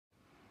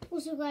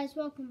Also guys,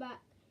 welcome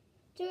back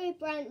to a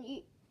brand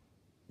new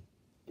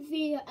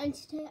video, and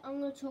today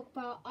I'm going to talk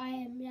about I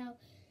am now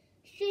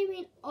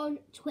streaming on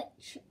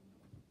Twitch.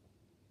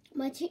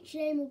 My Twitch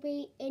name will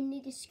be in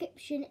the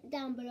description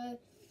down below,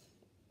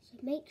 so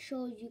make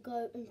sure you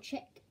go and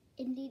check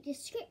in the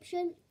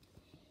description,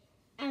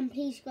 and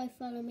please go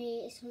follow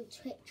me. It's on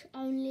Twitch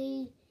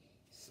only,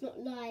 it's not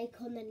like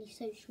on any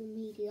social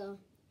media,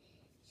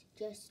 it's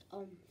just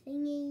on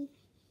thingy.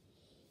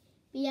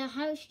 But yeah, I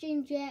haven't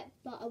streamed yet,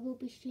 but I will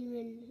be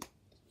streaming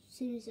as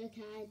soon as I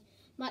can.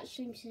 Might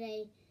stream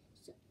today,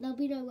 so there'll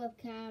be no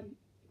webcam.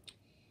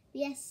 But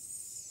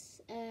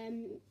yes,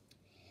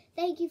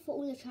 thank you for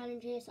all the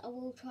challenges. I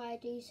will try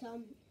to do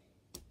some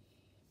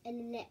in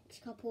the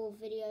next couple of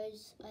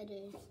videos I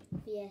do.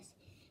 But yes,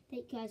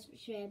 thank you guys for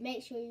sharing.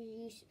 Make sure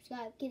you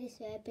subscribe, give this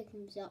a big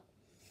thumbs up.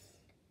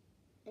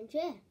 And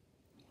yeah,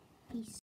 peace.